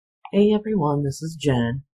Hey everyone, this is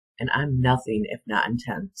Jen, and I'm nothing if not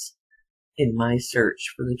intense in my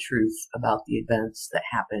search for the truth about the events that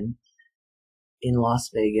happened in Las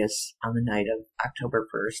Vegas on the night of October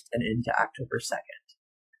 1st and into October 2nd.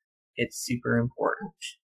 It's super important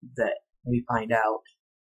that we find out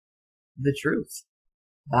the truth.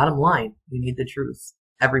 Bottom line, we need the truth.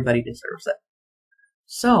 Everybody deserves it.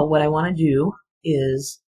 So what I want to do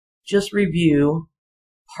is just review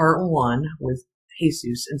part 1 with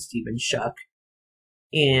Jesus and Stephen Schuck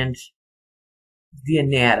and the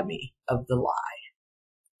anatomy of the lie.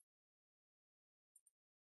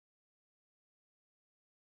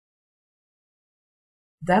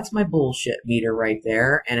 That's my bullshit meter right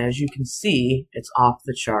there, and as you can see, it's off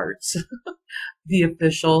the charts. The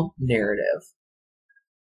official narrative.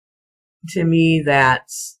 To me,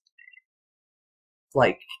 that's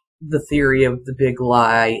like the theory of the big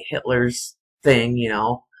lie, Hitler's thing, you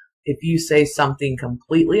know. If you say something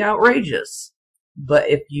completely outrageous, but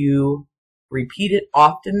if you repeat it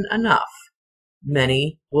often enough,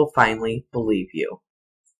 many will finally believe you.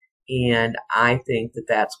 And I think that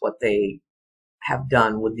that's what they have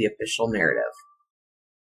done with the official narrative.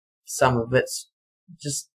 Some of it's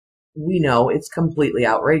just, we know it's completely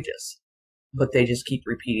outrageous, but they just keep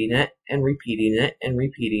repeating it and repeating it and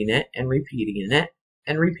repeating it and repeating it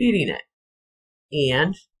and repeating it.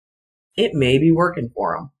 And it may be working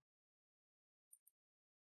for them.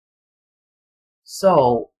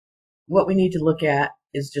 So what we need to look at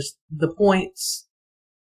is just the points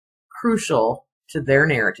crucial to their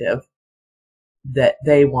narrative that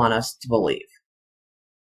they want us to believe.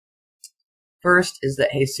 First is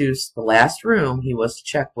that Jesus, the last room he was to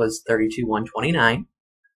check was 32129,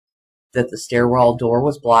 that the stairwell door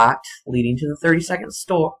was blocked leading to the 32nd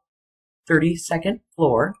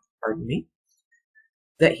floor,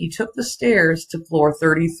 that he took the stairs to floor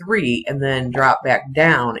 33 and then dropped back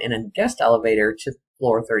down in a guest elevator to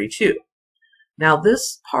floor 32. Now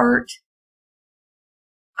this part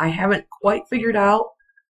I haven't quite figured out,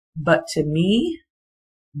 but to me,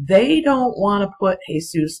 they don't want to put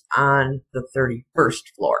Jesus on the 31st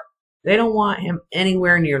floor. They don't want him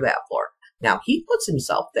anywhere near that floor. Now, he puts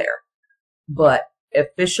himself there, but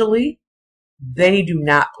officially, they do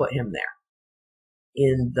not put him there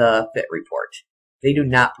in the FIT report. They do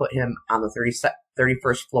not put him on the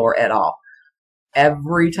 31st floor at all.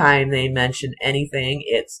 Every time they mention anything,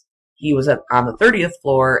 it's he was on the 30th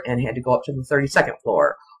floor and had to go up to the 32nd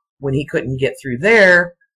floor. When he couldn't get through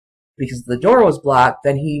there because the door was blocked,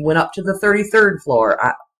 then he went up to the 33rd floor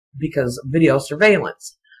because of video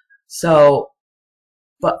surveillance. So,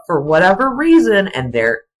 but for whatever reason, and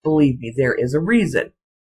believe me, there is a reason,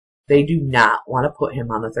 they do not want to put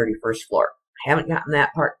him on the 31st floor. I haven't gotten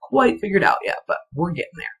that part quite figured out yet, but we're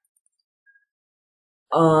getting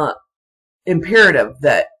there. Imperative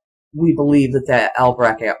that we believe that L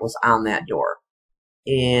bracket was on that door,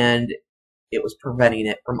 and it was preventing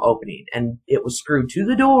it from opening, and it was screwed to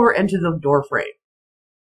the door and to the door frame.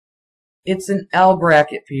 It's an L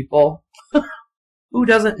bracket, people. Who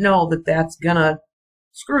doesn't know that that's gonna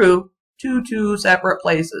screw to two separate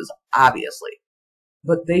places, obviously.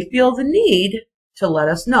 But they feel the need to let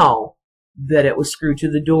us know that it was screwed to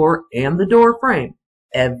the door and the door frame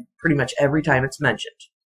pretty much every time it's mentioned.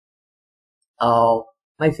 Oh,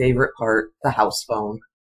 my favorite part, the house phone.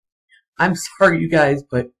 I'm sorry, you guys,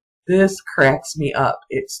 but this cracks me up.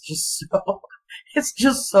 It's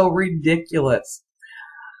just so ridiculous.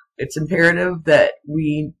 It's imperative that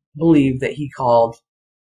we believe that he called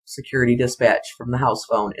security dispatch from the house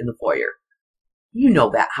phone in the foyer. You know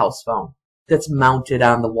that house phone that's mounted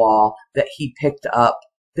on the wall, that he picked up,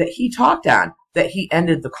 that he talked on, that he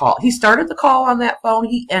ended the call. He started the call on that phone,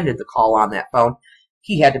 he ended the call on that phone.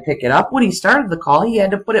 He had to pick it up when he started the call, he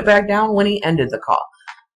had to put it back down when he ended the call.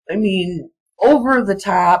 I mean, over the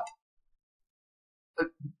top,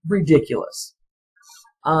 ridiculous.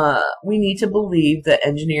 We need to believe that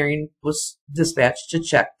engineering was dispatched to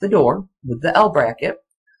check the door with the L bracket.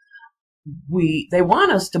 They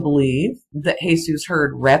want us to believe that Jesus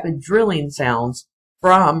heard rapid drilling sounds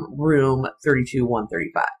from room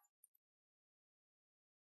 32135.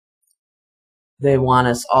 They want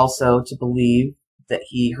us also to believe that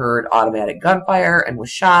he heard automatic gunfire and was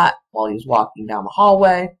shot while he was walking down the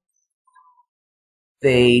hallway.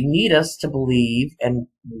 They need us to believe, and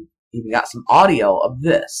we even got some audio of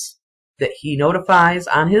this, that he notifies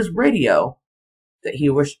on his radio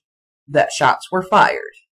that shots were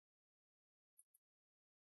fired.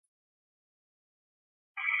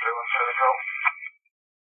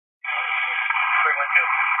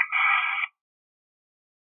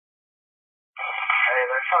 Hey,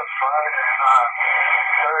 there's shots fired in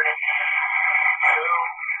 32,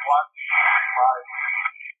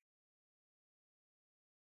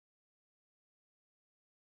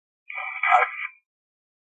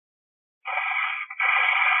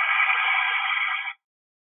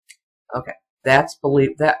 Okay,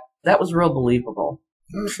 that was real believable.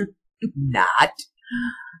 Not.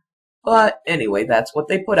 But anyway, that's what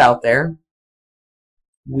they put out there.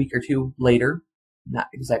 A week or two later, not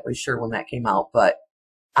exactly sure when that came out, but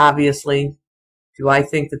obviously, do I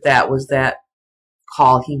think that that was that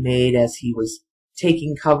call he made as he was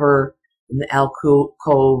taking cover in the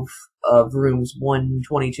alcove of rooms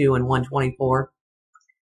 122 and 124?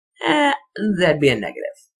 That'd be a negative.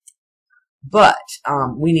 But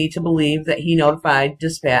we need to believe that he notified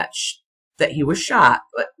dispatch that he was shot,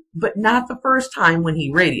 but not the first time when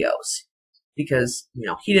he radios, because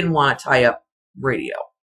he didn't want to tie up radio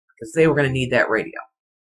because they were going to need that radio.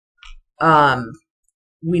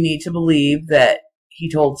 We need to believe that he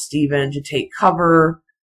told Stephen to take cover,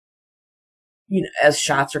 as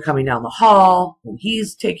shots are coming down the hall when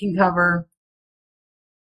he's taking cover.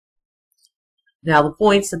 Now, the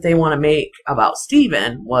points that they want to make about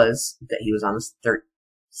Stephen was that he was on the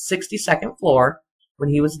 62nd floor when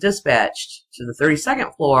he was dispatched to the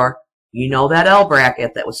 32nd floor. That L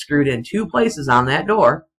bracket that was screwed in 2 places on that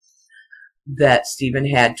door, that Stephen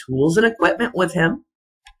had tools and equipment with him,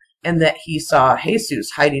 and that he saw Jesus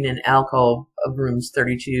hiding in alcove of rooms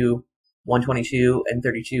 32, 122, and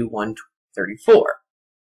 32, 134.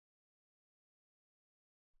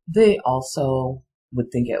 They also would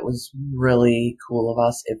think it was really cool of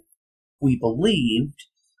us if we believed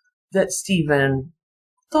that Stephen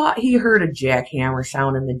thought he heard a jackhammer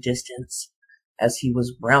sound in the distance as he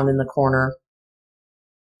was rounding the corner,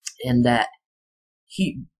 and that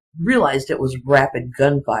he realized it was rapid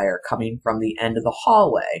gunfire coming from the end of the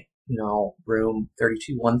hallway, room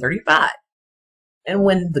 32, 135. And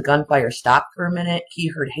when the gunfire stopped for a minute, he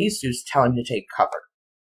heard Jesus tell him to take cover.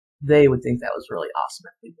 They would think that was really awesome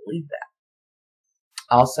if we believed that.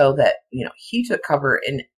 Also that, he took cover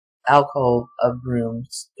in alcove of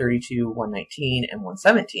rooms 32, 119, and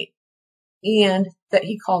 117. And that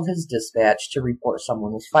he called his dispatch to report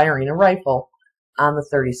someone was firing a rifle on the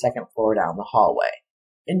 32nd floor down the hallway.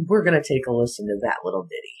 And we're going to take a listen to that little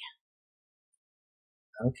ditty.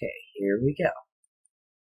 Okay, here we go.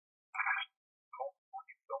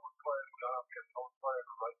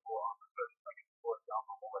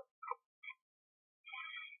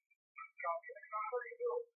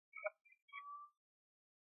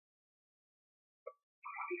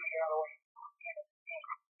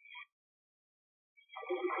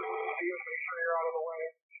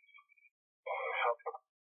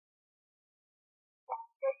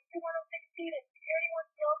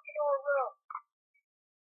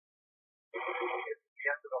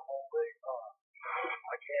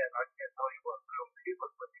 can't tell you what room he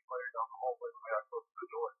was when he fired down the hallway when we got close to the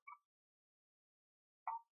door.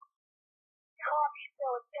 Copy, so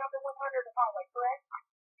it's down to 100 hallway, correct?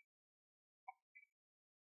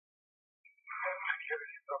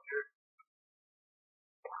 Security's up here.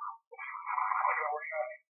 Where you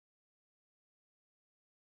at?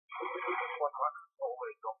 100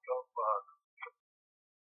 hallway, don't go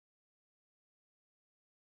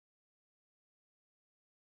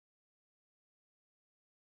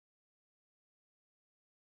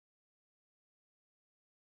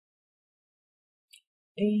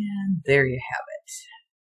And there you have it.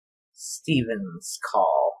 Stephen's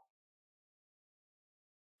call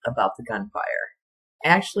about the gunfire.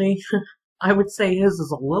 Actually, I would say his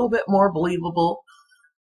is a little bit more believable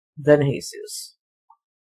than Jesus.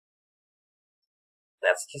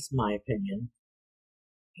 That's just my opinion.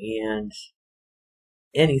 And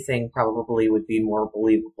anything probably would be more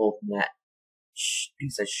believable than that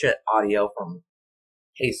piece of shit audio from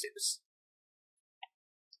Jesus.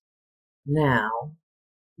 Now,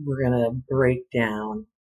 we're going to break down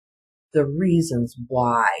the reasons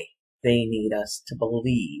why they need us to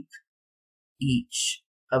believe each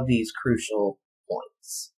of these crucial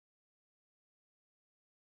points.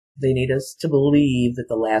 They need us to believe that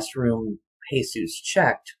the last room Jesus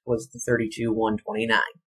checked was the 32-129.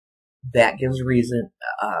 That gives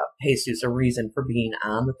Jesus a reason for being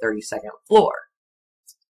on the 32nd floor.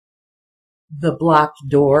 The blocked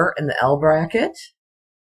door and the L bracket?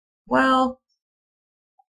 Well,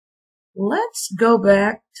 let's go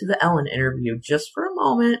back to the Ellen interview just for a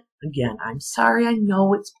moment. Again, I'm sorry, I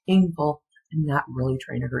know it's painful. I'm not really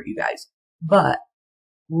trying to hurt you guys. But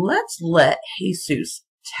let's let Jesus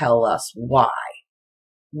tell us why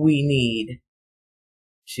we need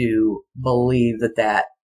to believe that that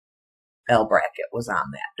L bracket was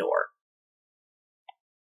on that door.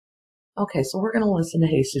 Okay, so we're going to listen to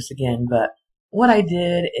Jesus again, but what I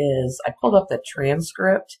did is I pulled up the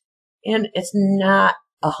transcript, and it's not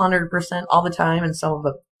 100% all the time, and some of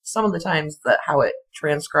the times that how it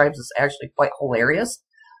transcribes is actually quite hilarious,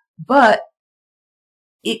 but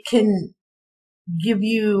it can give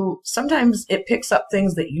you, sometimes it picks up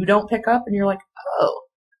things that you don't pick up, and you're like, oh.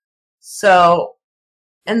 So,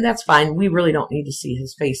 and that's fine. We really don't need to see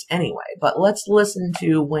his face anyway, but let's listen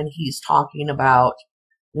to when he's talking about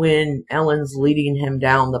when Ellen's leading him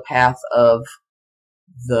down the path of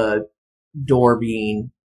the door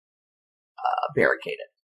being barricaded.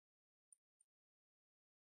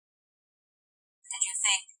 Did you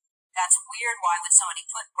think that's weird? Why would somebody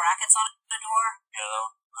put brackets on the door?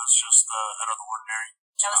 Yeah, that's just out of the ordinary.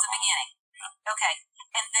 That was the beginning. Yeah. Okay.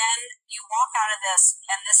 And then you walk out of this,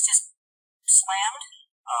 and this just slammed?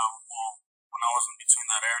 Well, when I was in between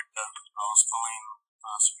that area, I was calling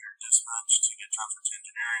security dispatch to get transferred to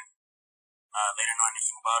engineering. They didn't know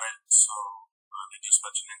anything about it, so they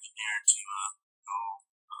dispatched an engineer to go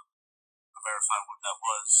verify what that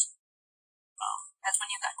was. That's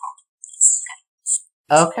when you got called.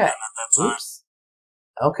 Okay. And at that time, Oops.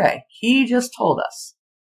 Okay. He just told us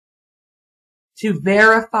to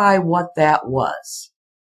verify what that was.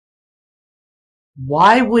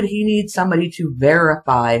 Why would he need somebody to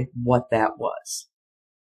verify what that was?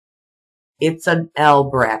 It's an L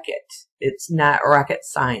bracket. It's not rocket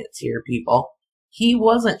science here, people. He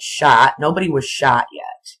wasn't shot. Nobody was shot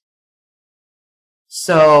yet.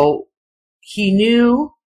 So he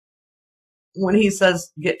knew when he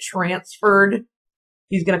says get transferred,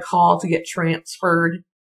 he's going to call to get transferred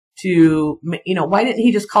to, why didn't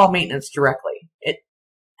he just call maintenance directly?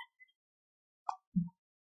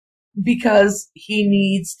 Because he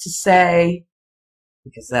needs to say,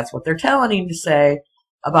 because that's what they're telling him to say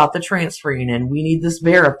about the transferring, and we need this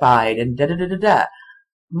verified, and da-da-da-da-da.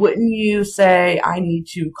 Wouldn't you say, I need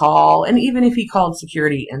to call, and even if he called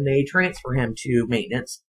security and they transfer him to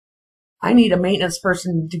maintenance, I need a maintenance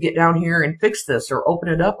person to get down here and fix this or open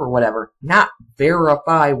it up or whatever, not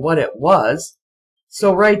verify what it was.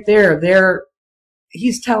 So right there,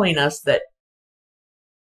 he's telling us that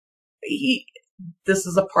this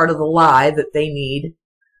is a part of the lie that they need,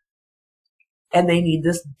 and they need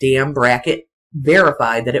this damn bracket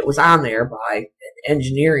verified that it was on there by a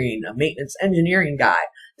maintenance engineering guy.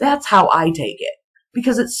 That's how I take it,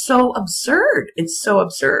 because it's so absurd. It's so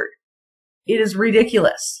absurd. It is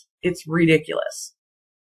ridiculous. It's ridiculous.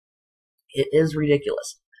 It is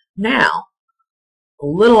ridiculous. Now, a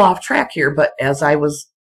little off track here, but as I was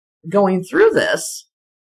going through this,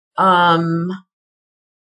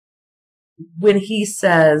 when he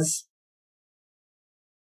says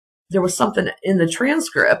there was something in the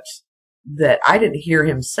transcript that I didn't hear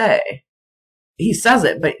him say. He says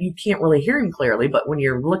it, but you can't really hear him clearly. But when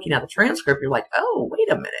you're looking at the transcript, you're like, oh, wait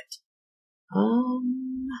a minute.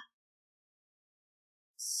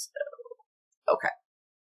 Okay.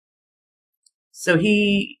 So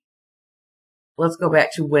let's go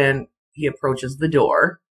back to when he approaches the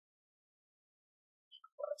door.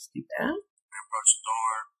 Let's do that. I approached the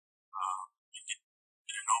door. It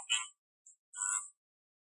didn't open.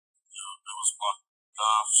 It was blocked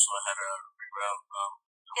off, so I had to reroute.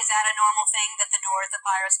 Is that a normal thing that the door of the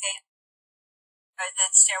fire escape or the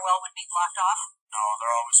stairwell would be blocked off? No,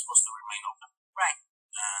 they're always supposed to remain open. Right.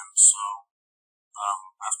 And so,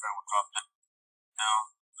 after I dropped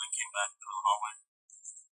down, I came back to the hallway.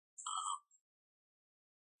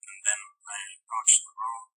 And then I approached the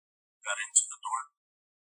room, got into the door.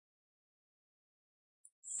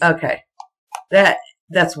 Okay.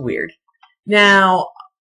 That's weird. Now,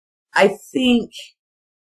 I think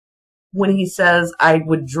when he says I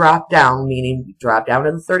would drop down, meaning drop down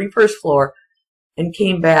to the 31st floor, and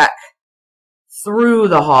came back through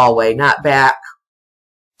the hallway, not back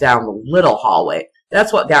down the little hallway.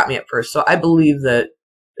 That's what got me at first. So I believe that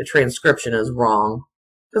the transcription is wrong,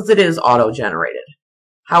 because it is auto-generated.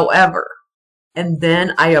 However, and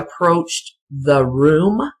then I approached the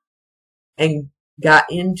room and got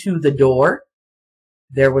into the door.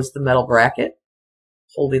 There was the metal bracket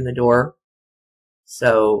holding the door.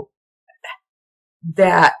 So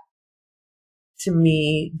that, to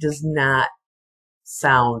me, does not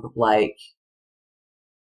sound like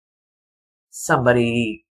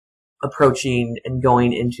somebody approaching and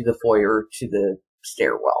going into the foyer to the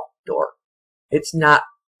stairwell door. It's not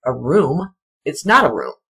a room. It's not a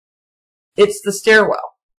room. It's the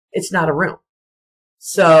stairwell. It's not a room.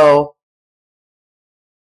 So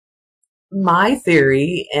my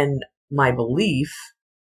theory and my belief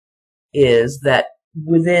is that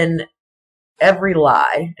within every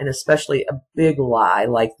lie, and especially a big lie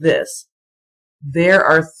like this, there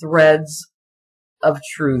are threads of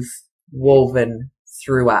truth woven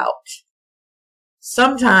throughout.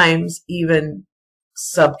 Sometimes even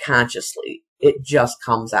subconsciously, it just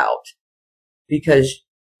comes out because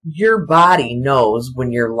your body knows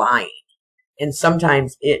when you're lying. And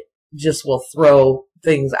sometimes it just will throw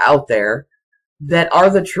things out there that are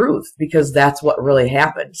the truth because that's what really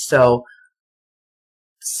happened. So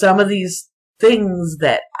some of these things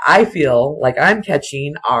that I feel like I'm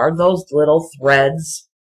catching are those little threads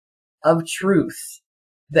of truth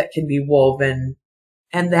that can be woven,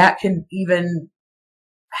 and that can even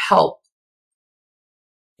help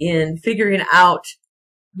in figuring out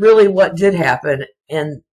really what did happen.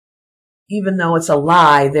 And even though it's a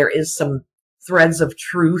lie, there is some threads of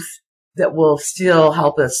truth that will still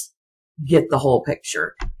help us get the whole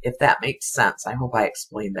picture, if that makes sense. I hope I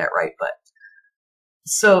explained that right. But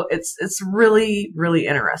so it's really, really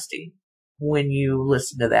interesting when you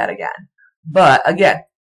listen to that again. But again,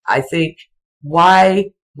 I think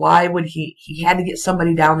why would he had to get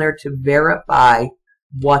somebody down there to verify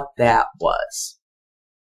what that was.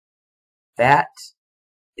 That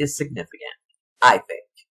is significant, I think.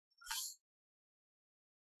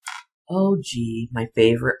 Oh gee, my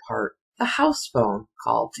favorite part, the house phone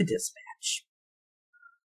call to dispatch.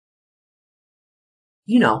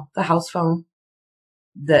 You know, the house phone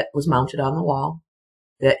that was mounted on the wall,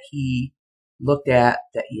 that he looked at,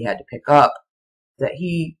 that he had to pick up, that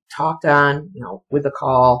he talked on, you know, with the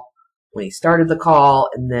call, when he started the call,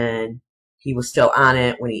 and then he was still on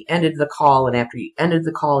it when he ended the call, and after he ended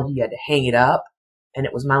the call, he had to hang it up, and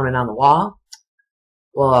it was mounted on the wall.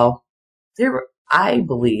 Well, I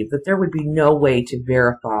believe that there would be no way to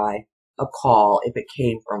verify a call if it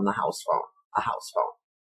came from the house phone, a house phone.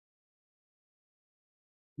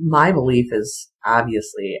 My belief is,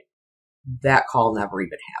 obviously, that call never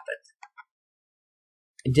even happened.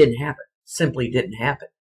 It didn't happen. Simply didn't happen.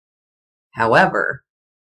 However,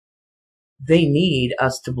 they need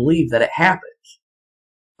us to believe that it happened.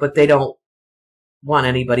 But they don't want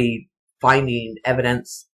anybody finding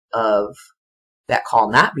evidence of that call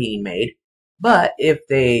not being made. But if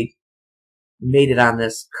they made it on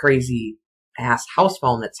this crazy ass house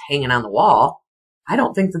phone that's hanging on the wall, I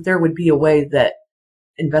don't think that there would be a way that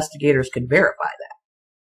investigators could verify that.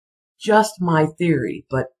 Just my theory,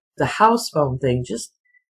 but the house phone thing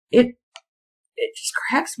it just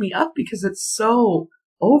cracks me up because it's so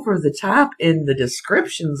over the top in the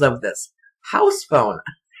descriptions of this house phone.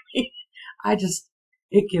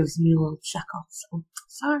 It gives me a little chuckle, so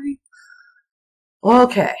sorry.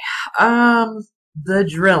 Okay, the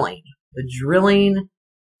drilling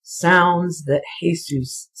sounds that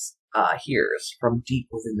Jesus hears from deep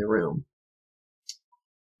within the room.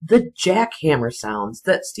 The jackhammer sounds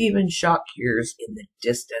that Stephen Schoch hears in the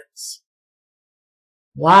distance.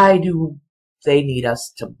 Why do they need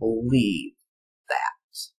us to believe that?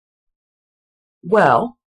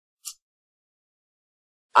 Well,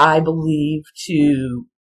 I believe to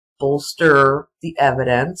bolster the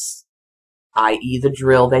evidence, i.e. the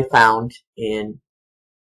drill they found in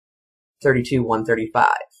 32-135.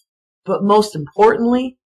 But most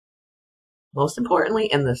importantly,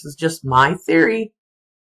 and this is just my theory,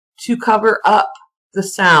 to cover up the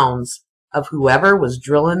sounds of whoever was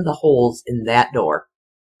drilling the holes in that door.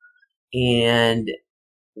 And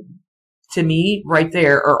to me, right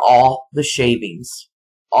there are all the shavings.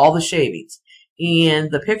 All the shavings.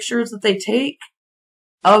 And the pictures that they take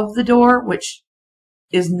of the door, which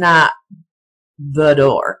is not the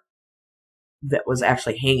door that was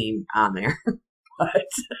actually hanging on there, but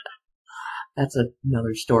that's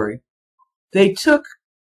another story. They took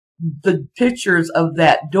the pictures of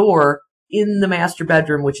that door in the master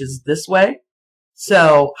bedroom, which is this way.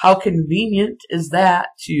 So how convenient is that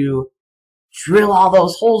to drill all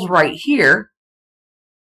those holes right here?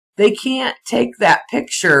 They can't take that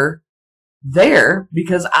picture there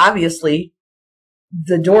because obviously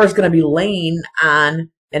the door is going to be laying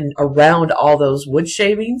on and around all those wood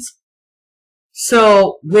shavings.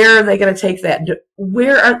 So where are they going to take that?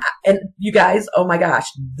 And you guys, oh my gosh,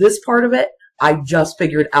 this part of it, I just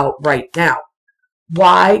figured out right now.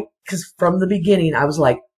 Why? Because from the beginning, I was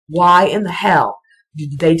like, why in the hell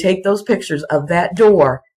did they take those pictures of that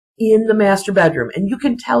door in the master bedroom? And you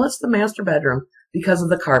can tell it's the master bedroom because of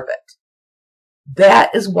the carpet.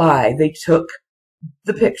 That is why they took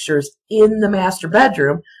the pictures in the master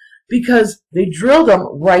bedroom, because they drilled them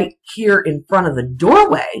right here in front of the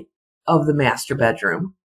doorway of the master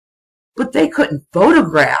bedroom, but they couldn't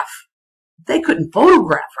photograph. They couldn't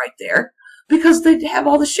photograph right there because they'd have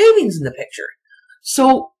all the shavings in the picture.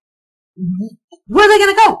 So where are they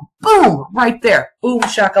going to go? Boom, right there. Boom,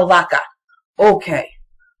 shakalaka. Okay,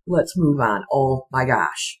 let's move on. Oh my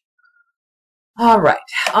gosh. All right.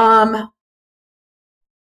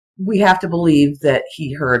 We have to believe that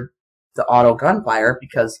he heard the auto gunfire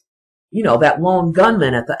because, you know, that lone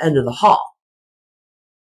gunman at the end of the hall.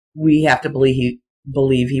 We have to believe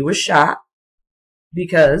he was shot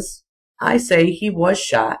because I say he was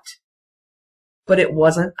shot, but it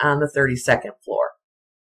wasn't on the 32nd floor.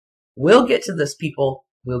 We'll get to this, people.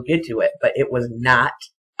 We'll get to it, but it was not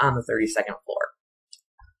on the 32nd floor.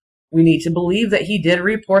 We need to believe that he did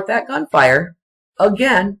report that gunfire.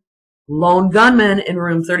 Again, lone gunman in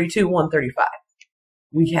room 32-135.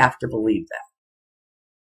 We have to believe that.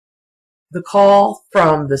 The call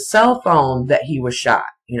from the cell phone that he was shot,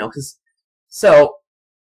 you know, so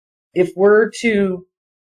if we're to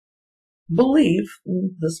believe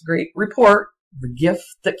this great report, the gift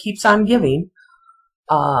that keeps on giving,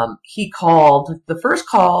 he called, the first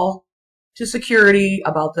call to security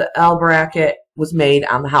about the L bracket was made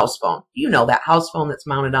on the house phone. You know, that house phone that's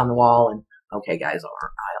mounted on the wall. And okay, guys,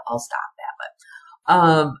 I'll stop that.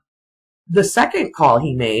 But the second call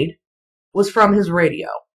he made was from his radio.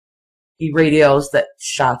 He radios that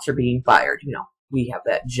shots are being fired. You know, we have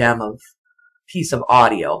that gem of piece of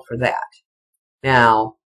audio for that.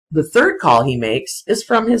 Now, the third call he makes is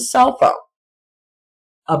from his cell phone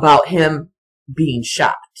about him being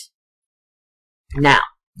shot. Now,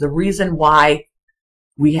 the reason why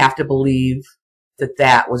we have to believe that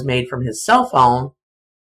that was made from his cell phone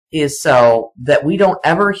is so that we don't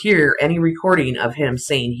ever hear any recording of him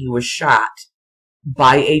saying he was shot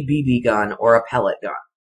by a BB gun or a pellet gun,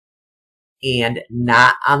 and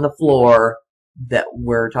not on the floor that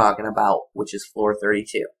we're talking about, which is floor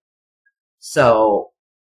 32. So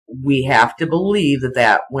we have to believe that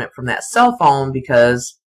that went from that cell phone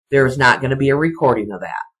because there's not going to be a recording of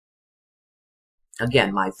that.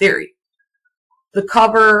 Again, my theory. The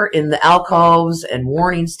cover in the alcoves and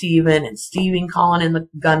warning Stephen and Stephen calling in the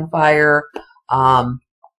gunfire,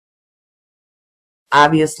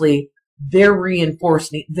 obviously they're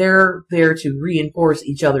there to reinforce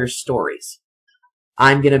each other's stories.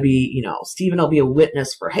 I'm going to be, you know, Stephen will be a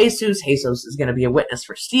witness for Jesus. Jesus is going to be a witness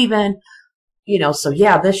for Stephen. You know, so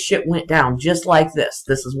yeah, this shit went down just like this.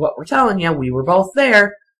 This is what we're telling you. We were both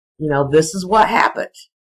there. You know, this is what happened.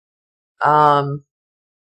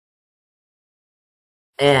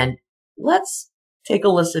 And let's take a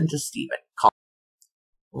listen to Stephen.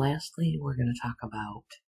 Lastly, we're going to talk about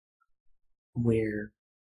where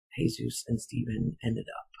Jesus and Stephen ended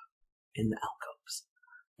up in the alcoves.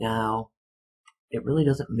 Now, it really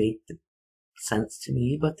doesn't make sense to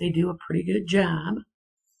me, but they do a pretty good job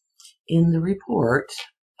in the report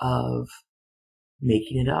of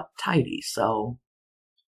making it up tidy. So,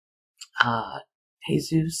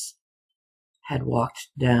 Jesus had walked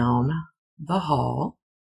down the hall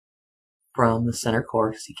from the center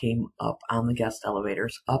course. He came up on the guest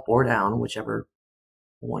elevators, up or down, whichever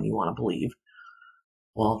one you want to believe.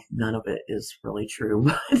 Well, none of it is really true,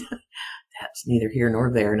 but that's neither here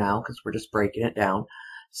nor there now because we're just breaking it down.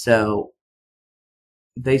 So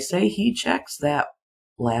they say he checks that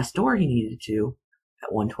last door he needed to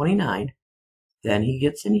at 129. Then he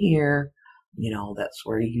gets in here. You know, that's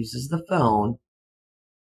where he uses the phone.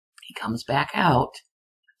 He comes back out.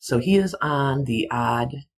 So he is on the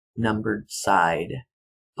odd numbered side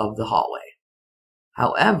of the hallway.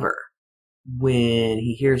 However, when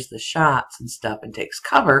he hears the shots and stuff and takes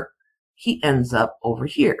cover, he ends up over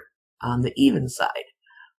here on the even side,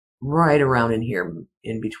 right around in here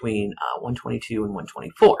in between 122 and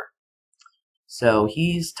 124. So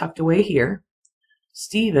he's tucked away here.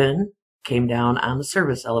 Stephen came down on the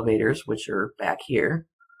service elevators, which are back here.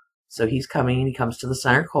 So he's coming, he comes to the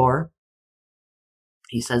center core.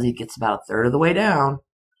 He says he gets about a third of the way down.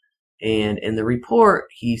 And in the report,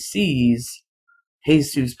 he sees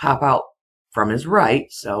Jesus pop out from his right.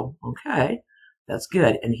 So, okay, that's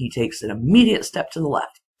good. And he takes an immediate step to the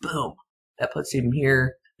left. Boom. That puts him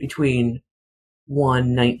here between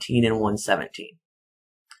 119 and 117.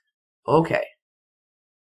 Okay.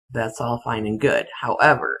 That's all fine and good.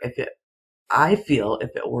 However, I feel if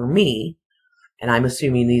it were me, and I'm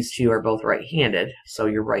assuming these two are both right-handed, so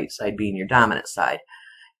your right side being your dominant side,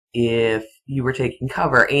 if you were taking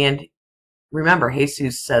cover, and remember,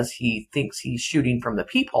 Jesus says he thinks he's shooting from the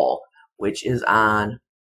peephole, which is on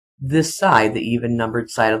this side, the even-numbered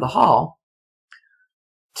side of the hall.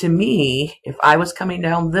 To me, if I was coming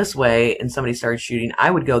down this way and somebody started shooting,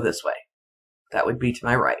 I would go this way. That would be to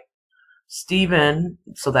my right. Stephen,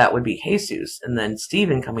 so that would be Jesus, and then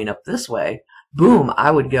Stephen coming up this way, boom,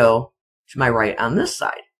 I would go to my right on this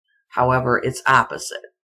side. However, it's opposite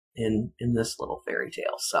in this little fairy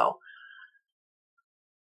tale. So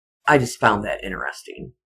I just found that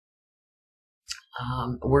interesting.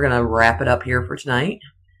 We're going to wrap it up here for tonight.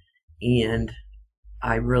 And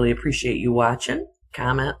I really appreciate you watching.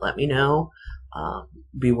 Comment, let me know.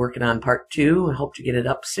 Be working on part 2. I hope to get it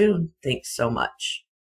up soon. Thanks so much.